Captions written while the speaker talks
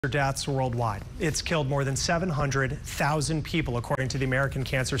Deaths worldwide. It's killed more than 700,000 people, according to the American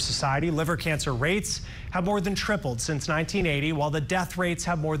Cancer Society. Liver cancer rates have more than tripled since 1980, while the death rates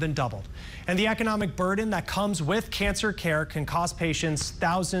have more than doubled. And the economic burden that comes with cancer care can cost patients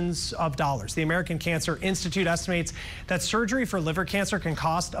thousands of dollars. The American Cancer Institute estimates that surgery for liver cancer can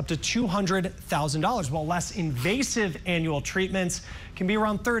cost up to $200,000, while less invasive annual treatments can be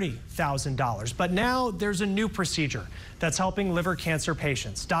around $30,000. But now there's a new procedure that's helping liver cancer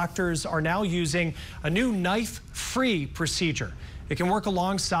patients. Doctors are now using a new knife-free procedure. It can work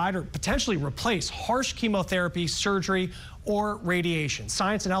alongside or potentially replace harsh chemotherapy, surgery, or radiation.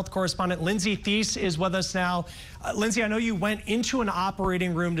 Science and health correspondent Lindsay Thies is with us now. Lindsay, I know you went into an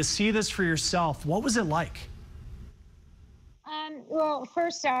operating room to see this for yourself. What was it like? Well,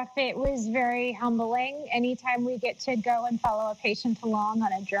 first off, it was very humbling. Anytime we get to go and follow a patient along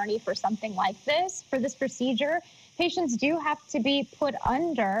on a journey for something like this, for this procedure, patients do have to be put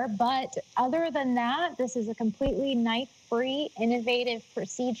under, but other than that, this is a completely knife-free, innovative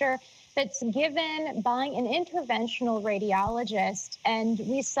procedure that's given by an interventional radiologist, and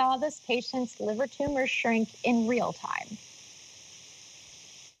we saw this patient's liver tumor shrink in real time.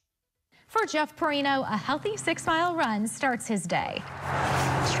 For Jeff Perino, a healthy 6-mile run starts his day.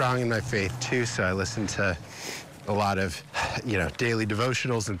 Strong in my faith, too, so I listen to a lot of, daily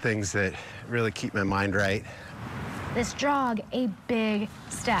devotionals and things that really keep my mind right. This jog, a big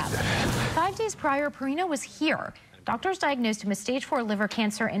step. 5 days prior, Perino was here. Doctors diagnosed him with stage 4 liver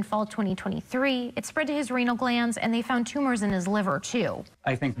cancer in fall 2023. It spread to his renal glands, and they found tumors in his liver, too.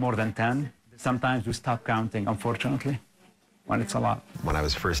 I think more than 10. Sometimes we stop counting, unfortunately, when it's a lot. When I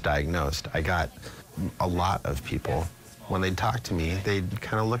was first diagnosed, I got a lot of people, when they'd talk to me, they'd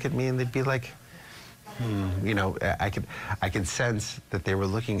kind of look at me and they'd be like, I could sense that they were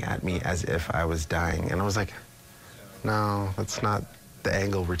looking at me as if I was dying. And I was like, no, that's not the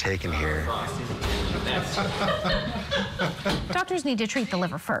angle we're taking here. Doctors need to treat the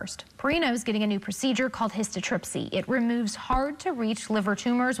liver first. Perino's getting a new procedure called histotripsy. It removes hard-to-reach liver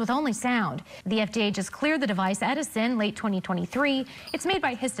tumors with only sound. The FDA just cleared the device Edison late 2023. It's made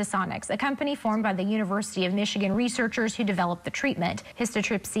by Histosonics, a company formed by the University of Michigan researchers who developed the treatment.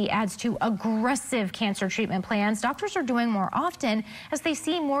 Histotripsy adds to aggressive cancer treatment plans doctors are doing more often as they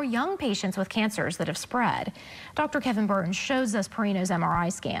see more young patients with cancers that have spread. Dr. Kevin Burton shows us Perino's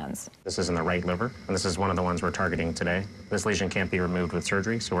MRI scans. This is in the right liver, and this is one of the ones we're targeting today. This lesion can't be removed with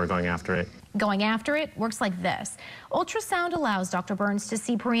surgery, so we're going after it. Going after it works like this. Ultrasound allows Dr. Burns to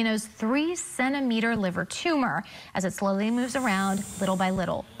see Perino's 3-centimeter liver tumor as it slowly moves around little by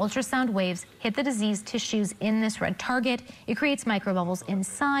little. Ultrasound waves hit the diseased tissues in this red target. It creates microbubbles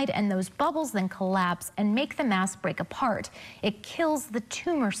inside, and those bubbles then collapse and make the mass break apart. It kills the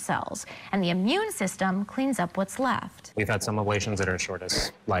tumor cells, and the immune system cleans up what's left. We've had some ablations that are as short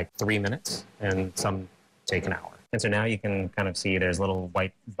as like 3 minutes, and some take an hour. And so now you can kind of see there's little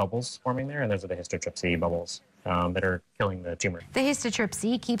white bubbles forming there, and those are the histotripsy bubbles that are killing the tumor. The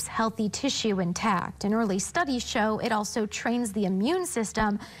histotripsy keeps healthy tissue intact, and early studies show it also trains the immune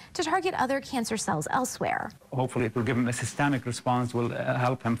system to target other cancer cells elsewhere. Hopefully it will give him a systemic response, will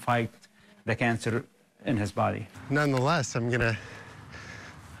help him fight the cancer in his body. Nonetheless, I'm gonna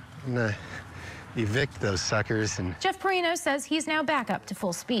evict those suckers. And Jeff Perino says he's now back up to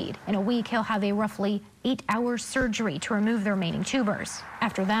full speed. In a week, he'll have a roughly 8-hour surgery to remove the remaining tumors.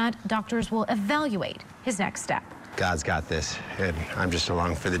 After that, doctors will evaluate his next step. God's got this, and I'm just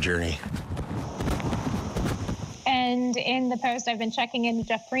along for the journey. And in the post, I've been checking in with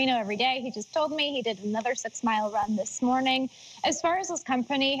Jeff Perino every day. He just told me he did another 6-mile run this morning. As far as this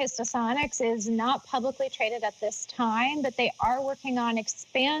company, Histosonics is not publicly traded at this time, but they are working on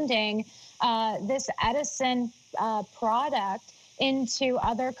expanding this Edison product into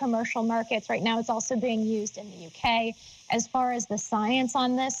other commercial markets. Right now, it's also being used in the UK. As far as the science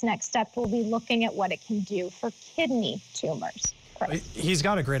on this, next step will be looking at what it can do for kidney tumors. He's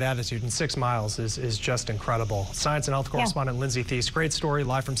got a great attitude, and 6 miles is just incredible. Science and health correspondent Lindsay Thies, great story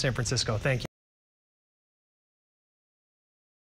live from San Francisco. Thank you.